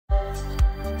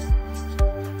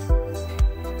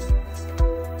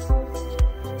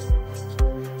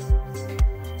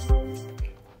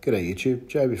G'day YouTube,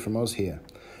 Joby from Oz here.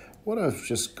 What I've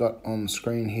just got on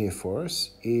screen here for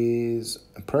us is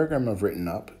a program I've written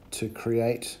up to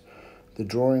create the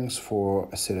drawings for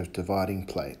a set of dividing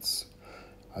plates.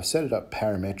 I've set it up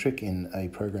parametric in a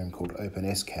program called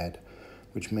OpenSCAD,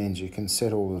 which means you can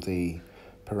set all of the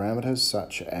parameters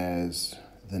such as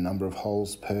the number of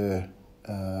holes per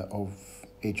of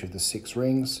each of the 6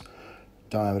 rings,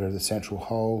 diameter of the central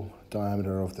hole,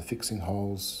 diameter of the fixing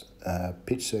holes,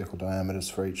 pitch circle diameters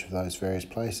for each of those various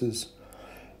places,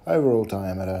 overall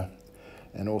diameter,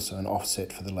 and also an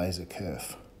offset for the laser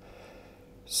curve.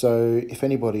 So if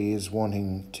anybody is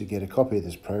wanting to get a copy of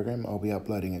this program, I'll be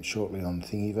uploading it shortly on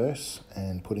Thingiverse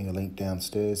and putting a link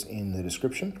downstairs in the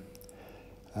description.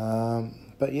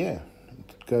 But yeah,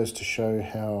 it goes to show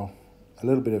how a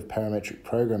little bit of parametric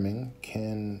programming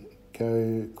can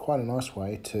go quite a nice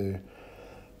way to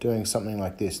doing something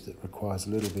like this that requires a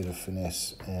little bit of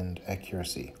finesse and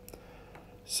accuracy.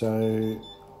 So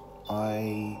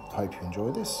I hope you enjoy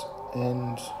this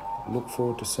and look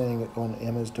forward to seeing it on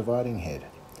Emma's dividing head.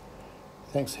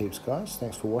 Thanks heaps guys,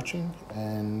 thanks for watching,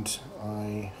 and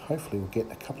I hopefully will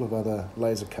get a couple of other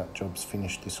laser cut jobs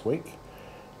finished this week.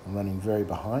 I'm running very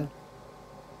behind.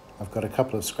 I've got a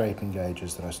couple of scraping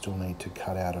gauges that I still need to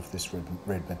cut out of this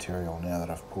red material now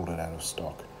that I've pulled it out of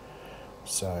stock.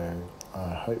 So I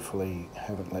hopefully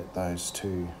haven't let those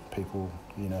two people,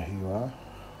 you know who you are,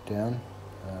 down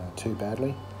too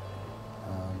badly.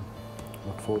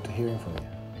 Look forward to hearing from you.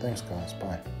 Thanks guys,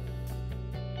 bye.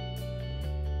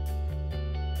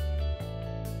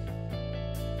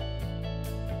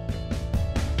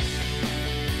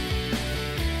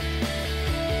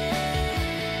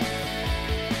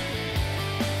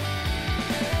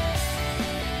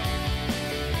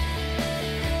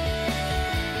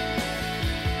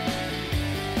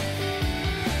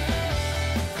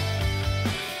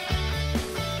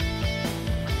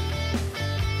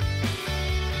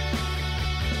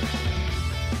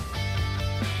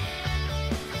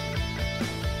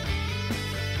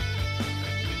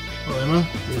 Well Emma,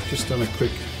 we've just done a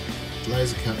quick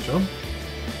laser cut job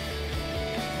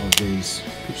of these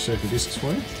pitch circle discs for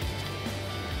you.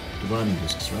 Dividing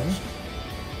discs rather.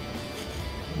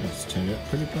 And it's turned out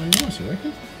pretty bloody nice, I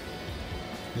reckon.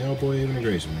 The old boy even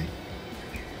agrees with me.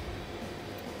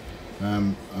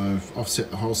 I've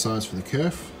offset the hole size for the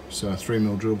kerf, so a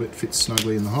 3mm drill bit fits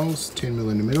snugly in the holes,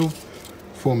 10mm in the middle,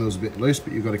 4mm a bit loose,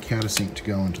 but you've got a countersink to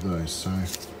go into those. So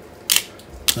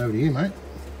over to you mate.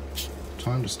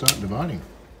 Time to start dividing.